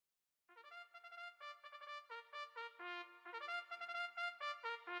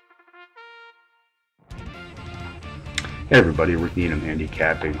Hey everybody, Rick Needham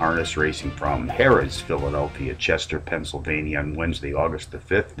handicapping harness racing from Harrah's, Philadelphia, Chester, Pennsylvania on Wednesday, August the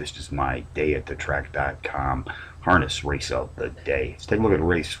 5th. This is my day at the track.com harness race of the day. Let's take a look at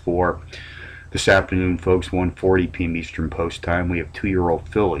race 4. This afternoon, folks, 1:40 p.m. Eastern Post Time, we have 2-year-old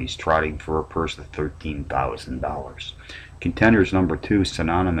fillies trotting for a purse of $13,000. Contenders: number 2,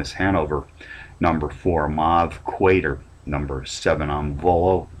 Synonymous Hanover, number 4, Mauve Quater, number 7,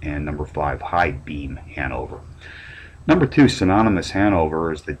 Volo, and number 5, High Beam Hanover. Number 2, Synonymous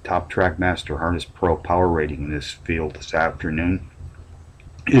Hanover, is the top Trackmaster Harness Pro power rating in this field this afternoon.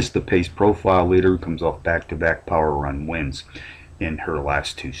 Is the pace profile leader, comes off back-to-back power run wins in her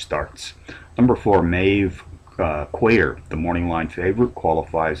last 2 starts. Number 4, Mauve Quater, the morning line favorite,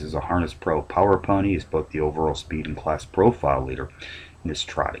 qualifies as a Harness Pro power pony, is both the overall speed and class profile leader in this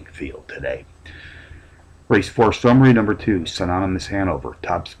trotting field today. Race 4 summary: number 2, Synonymous Hanover,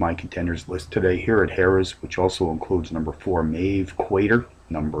 tops my contenders list today here at Harrah's, which also includes number 4, Mauve Quater,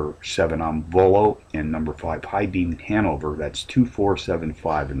 number 7, Volo, and number 5, High Beam Hanover. That's 2, 4, 7,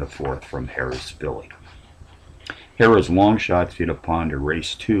 5 in the 4th from Harrah's filly. Harrah's long shots feed upon to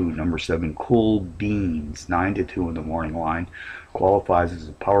race 2, number 7, Cool Beans, 9-2 in the morning line, qualifies as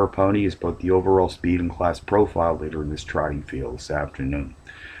a power pony, is both the overall speed and class profile leader in this trotting field this afternoon.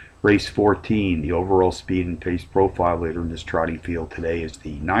 Race 14, the overall speed and pace profile leader in this trotting field today is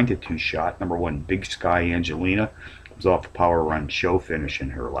the 9-2 shot, number 1, Big Sky Angelina, comes off a power run show finish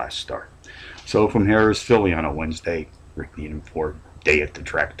in her last start. So from Harrah's filly on a Wednesday, Rick Needham for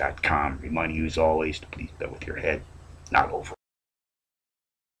dayatthetrack.com, reminding you as always to please bet with your head, not over.